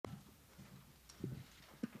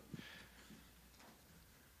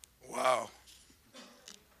Wow.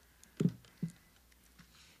 I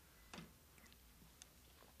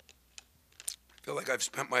feel like I've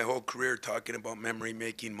spent my whole career talking about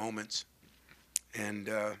memory-making moments. And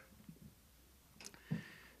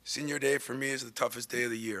senior day for me is the toughest day of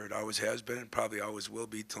the year. It always has been and probably always will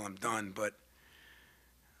be till I'm done. But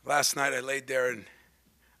last night I laid there and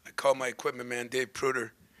I called my equipment man, Dave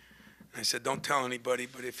Pruder. And I said, don't tell anybody,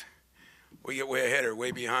 but if we get way ahead or way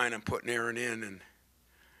behind, I'm putting Aaron in. And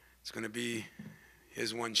it's going to be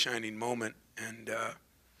his one shining moment. And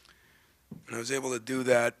when I was able to do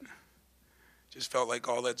that, just felt like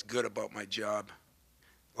all that's good about my job.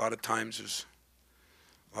 A lot of times there's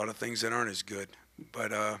a lot of things that aren't as good.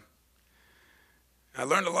 But I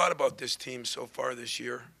learned a lot about this team so far this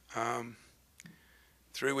year.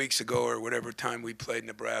 3 weeks ago or whatever time we played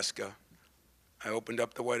Nebraska, I opened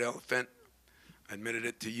up the white elephant. I admitted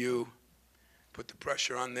it to you, put the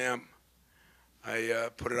pressure on them. I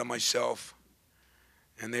put it on myself,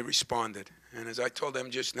 and they responded. And as I told them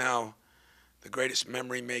just now, the greatest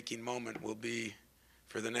memory-making moment will be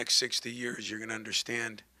for the next 60 years. You're going to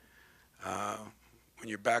understand when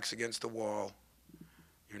your back's against the wall,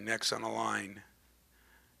 your neck's on a line,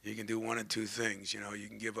 you can do one of two things. You know, you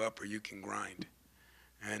can give up or you can grind.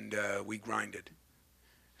 And we grinded,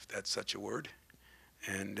 if that's such a word.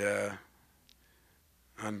 And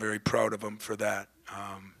I'm very proud of them for that.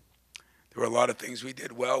 There were a lot of things we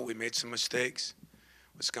did well. We made some mistakes.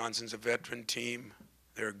 Wisconsin's a veteran team.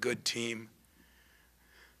 They're a good team.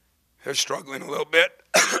 They're struggling a little bit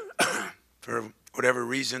for whatever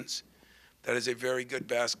reasons. That is a very good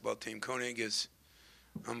basketball team. Koenig is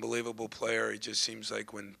an unbelievable player. He just seems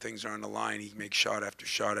like when things are on the line, he makes shot after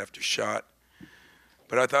shot after shot.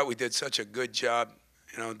 But I thought we did such a good job,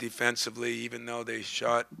 defensively, even though they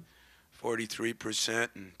shot 43%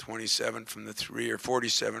 and 27 from the three, or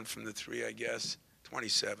 47 from the three, I guess,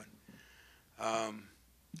 27.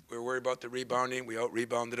 We were worried about the rebounding. We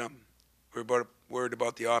out-rebounded them. We were worried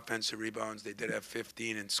about the offensive rebounds. They did have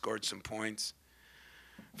 15 and scored some points.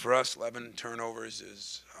 For us, 11 turnovers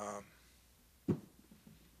is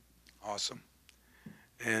awesome.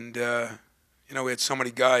 And, we had so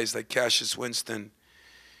many guys like Cassius Winston,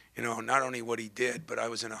 not only what he did, but I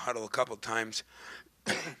was in a huddle a couple times.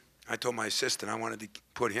 I told my assistant I wanted to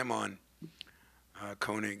put him on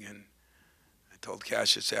Koenig, and I told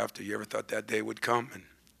Cassius after, you ever thought that day would come? And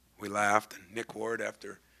we laughed. And Nick Ward,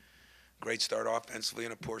 after a great start offensively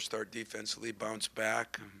and a poor start defensively, bounced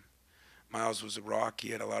back. Miles was a rock.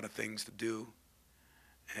 He had a lot of things to do.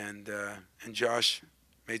 And Josh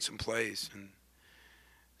made some plays. And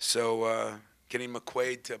so getting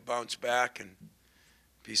McQuaid to bounce back and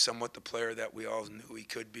be somewhat the player that we all knew he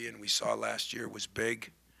could be and we saw last year was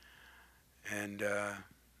big. And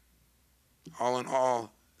all in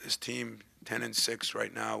all, this team, 10-6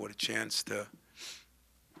 right now, with a chance to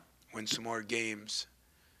win some more games,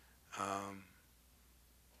 I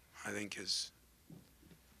think is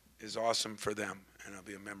awesome for them, and it'll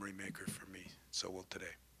be a memory maker for me. So will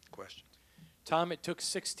today. Questions? Tom, it took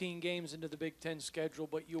 16 games into the Big Ten schedule,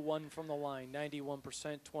 but you won from the line,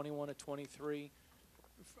 91%, 21-23.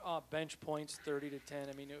 Bench points, 30-10.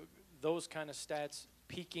 I mean, those kind of stats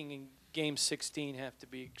peaking in Game 16 have to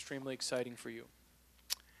be extremely exciting for you.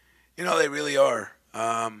 They really are.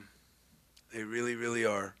 They really, really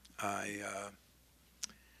are. There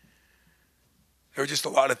were just a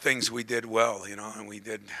lot of things we did well, and we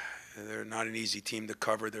did. They're not an easy team to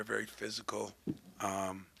cover. They're very physical,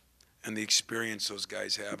 and the experience those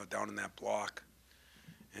guys have down in that block.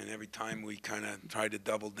 And every time we kind of tried to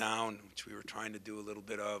double down, which we were trying to do a little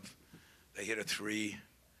bit of, they hit a three.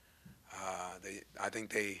 I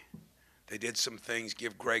think they did some things.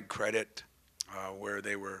 Give Greg credit where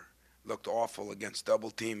they looked awful against double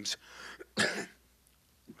teams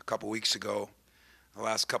a couple weeks ago. The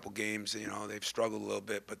last couple games, they've struggled a little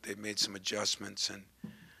bit, but they've made some adjustments. And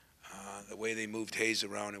the way they moved Hayes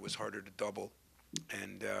around, it was harder to double.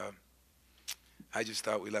 And I just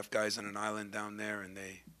thought we left guys on an island down there, and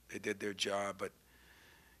they did their job. But,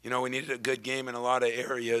 we needed a good game in a lot of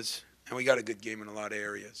areas, and we got a good game in a lot of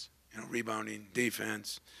areas. Rebounding,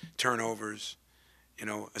 defense, turnovers,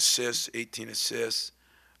 assists, 18 assists.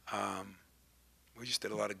 We just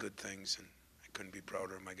did a lot of good things, and I couldn't be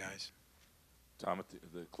prouder of my guys. Tom, at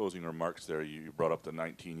the closing remarks there, you brought up the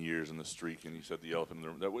 19 years and the streak, and you said the elephant in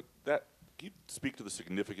the room. Can you speak to the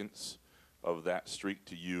significance of that streak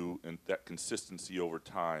to you and that consistency over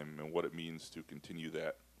time and what it means to continue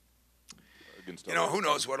that against others? Who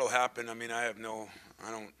knows what'll happen. I mean,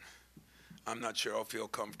 I'm not sure I'll feel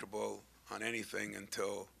comfortable on anything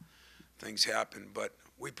until things happen. But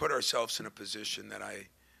we put ourselves in a position that I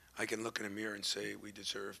can look in a mirror and say we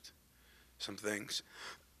deserved some things.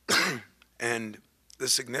 And the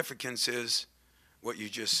significance is what you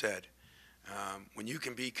just said. When you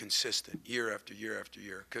can be consistent year after year after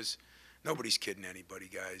year, because nobody's kidding anybody,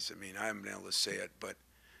 guys. I mean, I haven't been able to say it, but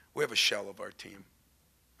we have a shell of our team.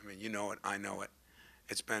 I mean, you know it, I know it.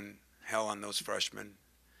 It's been hell on those freshmen.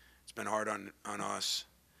 It's been hard on us.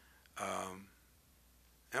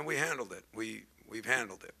 And we handled it. We've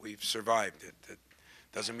handled it. We've survived it. That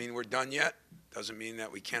doesn't mean we're done yet. Doesn't mean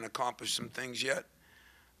that we can't accomplish some things yet.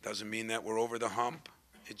 Doesn't mean that we're over the hump.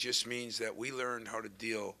 It just means that we learned how to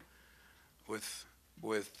deal with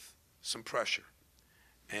some pressure.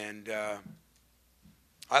 And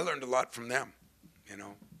I learned a lot from them. You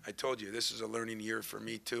know, I told you, this is a learning year for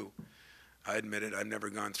me too. I admit it, I've never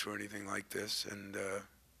gone through anything like this, and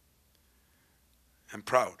I'm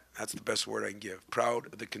proud. That's the best word I can give. Proud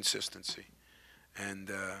of the consistency. And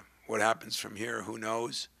what happens from here, who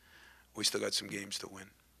knows? We still got some games to win.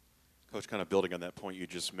 Coach, kind of building on that point you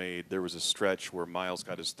just made, there was a stretch where Miles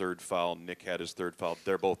got his third foul, Nick had his third foul.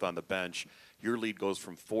 They're both on the bench. Your lead goes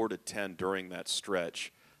from 4 to 10 during that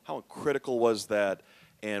stretch. How critical was that,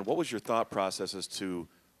 and what was your thought process as to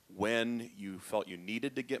when you felt you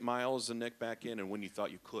needed to get Miles and Nick back in and when you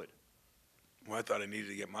thought you could? Well, I thought I needed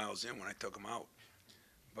to get Miles in when I took him out.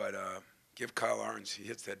 But give Kyle Arns, he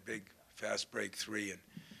hits that big fast break three, and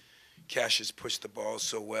Cash has pushed the ball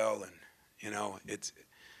so well, and, you know, it's –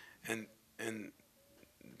 and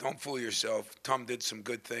don't fool yourself. Tom did some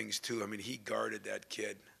good things too. I mean, he guarded that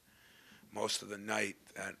kid most of the night.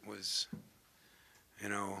 That was, you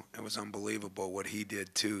know, it was unbelievable what he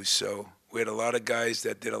did too. So we had a lot of guys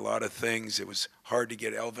that did a lot of things. It was hard to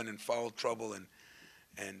get Elvin in foul trouble and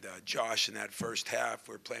Josh in that first half.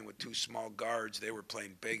 We were playing with two small guards. They were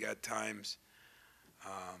playing big at times.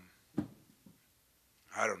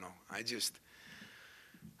 I don't know.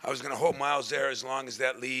 I was going to hold Miles there as long as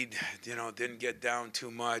that lead, you know, didn't get down too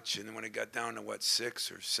much. And then when it got down to,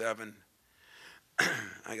 6 or 7, I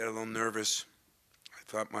got a little nervous. I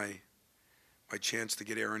thought my chance to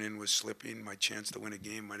get Aaron in was slipping. My chance to win a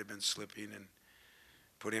game might have been slipping. And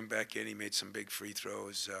put him back in. He made some big free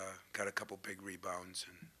throws, got a couple big rebounds,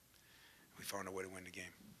 and we found a way to win the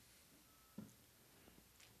game.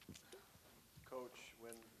 Coach,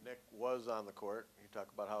 when Nick was on the court, you talk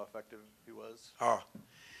about how effective he was. Oh,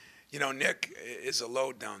 you know, Nick is a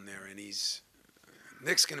load down there, and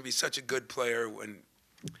Nick's going to be such a good player when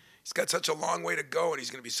he's got such a long way to go, and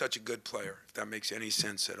he's going to be such a good player, if that makes any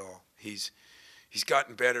sense at all. He's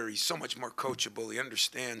gotten better. He's so much more coachable. He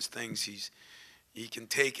understands things. He can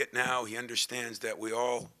take it now. He understands that we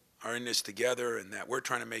all are in this together and that we're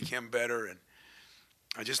trying to make him better. And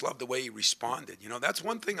I just love the way he responded. You know, that's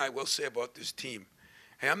one thing I will say about this team.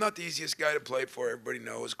 Hey, I'm not the easiest guy to play for. Everybody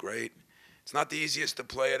knows, great. It's not the easiest to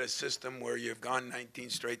play at a system where you've gone 19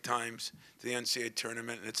 straight times to the NCAA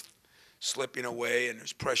tournament and it's slipping away and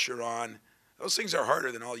there's pressure on. Those things are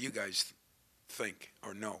harder than all you guys think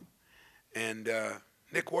or know. And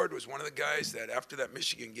Nick Ward was one of the guys that after that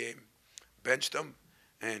Michigan game benched him,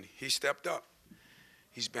 and he stepped up.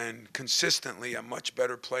 He's been consistently a much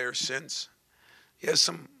better player since. He has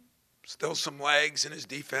still some lags in his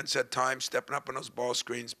defense at times, stepping up on those ball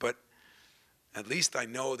screens, but at least I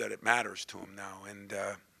know that it matters to him now, and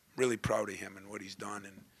really proud of him and what he's done,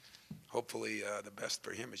 and hopefully the best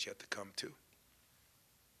for him is yet to come too.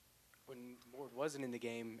 When Ward wasn't in the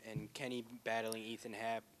game and Kenny battling Ethan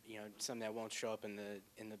Happ, you know, something that won't show up in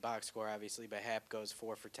the box score obviously, but Happ goes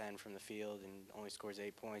 4 for 10 from the field and only scores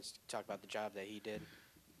 8 points. Talk about the job that he did.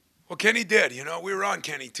 Well, Kenny did. You know, we were on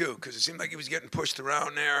Kenny too because it seemed like he was getting pushed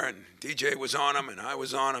around there, and DJ was on him, and I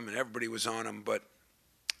was on him, and everybody was on him. But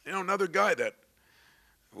you know, another guy that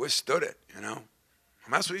withstood it. You know,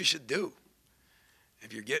 and that's what you should do.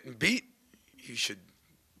 If you're getting beat, you should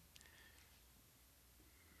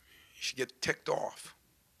get ticked off.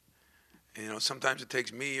 And, you know, sometimes it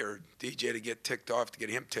takes me or DJ to get ticked off to get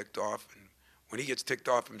him ticked off. And when he gets ticked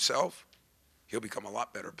off himself, he'll become a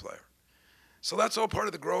lot better player. So that's all part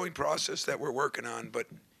of the growing process that we're working on. But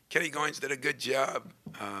Kenny Goins did a good job.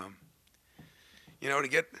 You know, to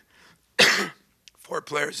get 4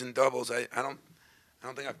 players in doubles, I don't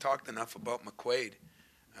think I've talked enough about McQuaid.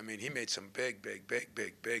 I mean, he made some big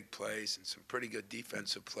plays and some pretty good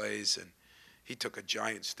defensive plays, and he took a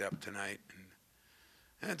giant step tonight.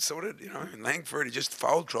 And so did, you know, Langford. He just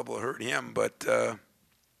foul trouble hurt him, but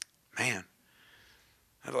man,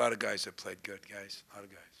 I had a lot of guys that played good, guys. A lot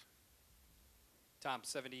of guys. Tom,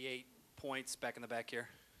 78 points back in the back here.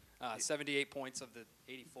 78 points of the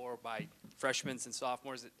 84 by freshmen and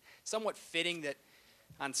sophomores. It's somewhat fitting that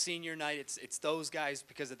on senior night. It's those guys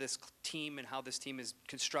because of this team and how this team is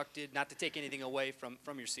constructed. Not to take anything away from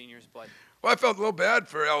your seniors, but Well, I felt a little bad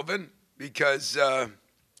for Elvin because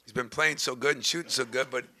he's been playing so good and shooting so good,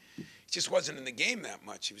 but he just wasn't in the game that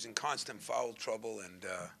much. He was in constant foul trouble, and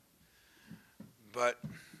but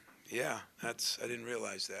yeah, I didn't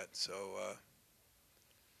realize that. So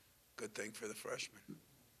good thing for the freshman.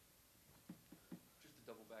 Just to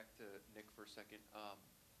double back to Nick for a second,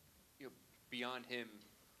 you know, beyond him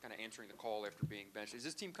kind of answering the call after being benched, is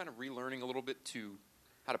this team kind of relearning a little bit to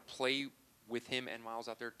how to play with him and Miles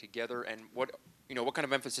out there together, and what kind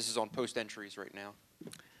of emphasis is on post entries right now?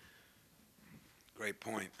 Great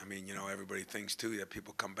point. I mean, everybody thinks too that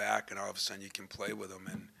people come back and all of a sudden you can play with them,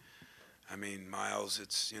 and I mean, Miles,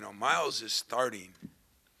 Miles is starting.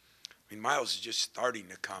 I mean, Miles is just starting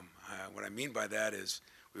to come. What I mean by that is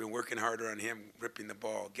we've been working harder on him, ripping the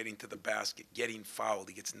ball, getting to the basket, getting fouled.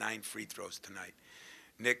 He gets 9 free throws tonight.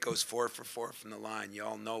 Nick goes 4 for 4 from the line. You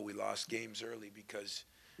all know we lost games early because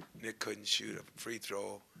Nick couldn't shoot a free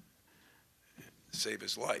throw, save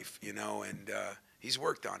his life, and he's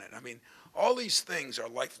worked on it. I mean, all these things are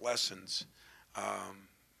life lessons.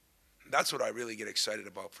 That's what I really get excited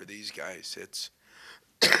about for these guys. It's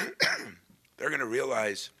they're going to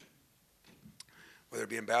realize, whether it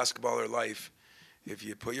be in basketball or life, if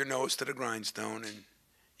you put your nose to the grindstone and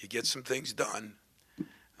you get some things done,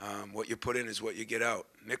 what you put in is what you get out.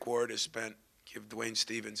 Nick Ward has give Dwayne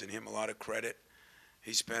Stevens and him a lot of credit.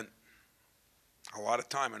 He spent a lot of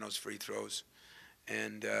time on those free throws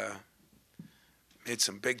and made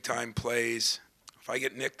some big-time plays. If I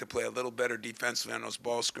get Nick to play a little better defensively on those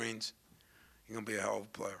ball screens, he's going to be a hell of a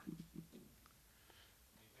player.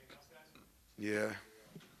 Yeah.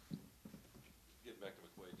 Getting back to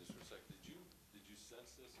McQuaid just for a second, did you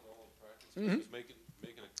sense this at all in practice? He was making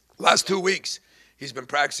a Last 2 weeks, he's been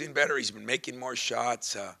practicing better. He's been making more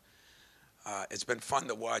shots. It's been fun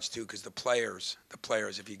to watch too, because the players,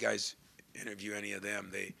 if you guys interview any of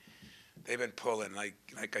them, they've been pulling. Like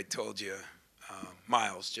I told you,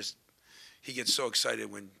 Miles he gets so excited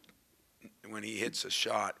when he hits a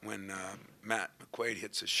shot, when Matt McQuaid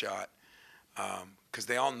hits a shot, because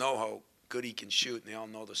they all know how good he can shoot, and they all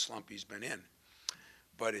know the slump he's been in.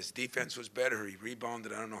 But his defense was better. He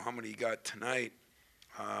rebounded. I don't know how many he got tonight.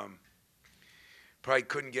 Probably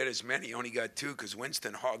couldn't get as many. He only got 2 because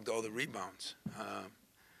Winston hogged all the rebounds.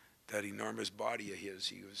 That enormous body of his,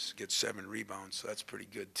 he gets 7 rebounds, so that's pretty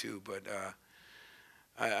good too. But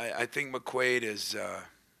I think McQuaid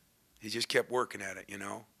he just kept working at it,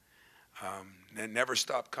 and never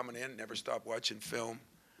stopped coming in, never stopped watching film.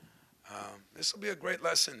 This will be a great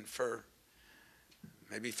lesson for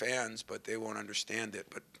maybe fans, but they won't understand it.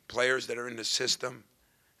 But players that are in the system,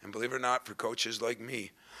 and believe it or not, for coaches like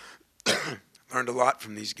me, learned a lot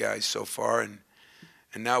from these guys so far, and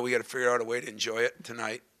now we got to figure out a way to enjoy it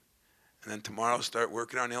tonight, and then tomorrow start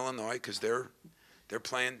working on Illinois, because they're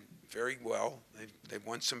playing very well. They've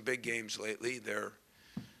won some big games lately. They're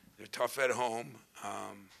tough at home,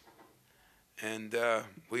 and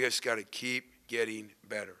we just got to keep getting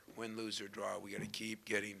better. Win, lose, or draw, we got to keep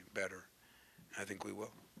getting better. I think we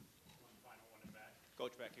will.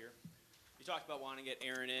 Coach back here. You talked about wanting to get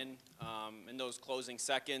Aaron in those closing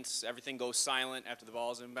seconds. Everything goes silent after the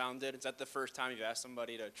ball is inbounded. Is that the first time you've asked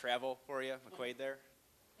somebody to travel for you, McQuaid there?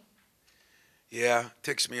 Yeah,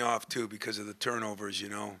 ticks me off too because of the turnovers,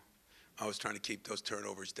 I was trying to keep those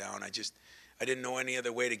turnovers down. I didn't know any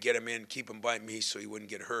other way to get him in, keep him by me so he wouldn't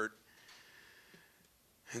get hurt,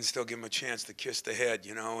 and still give him a chance to kiss the head,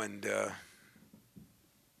 and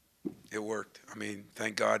it worked. I mean,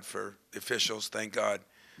 thank God for the officials. Thank God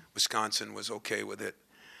Wisconsin was okay with it.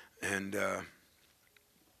 And I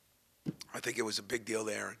think it was a big deal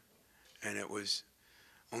to Aaron. And it was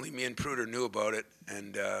only me and Pruder knew about it.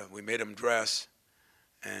 And we made him dress.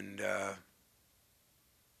 And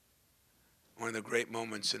one of the great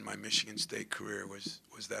moments in my Michigan State career was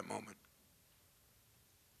that moment.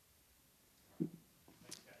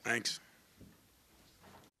 Thanks.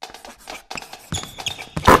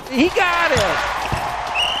 He got it.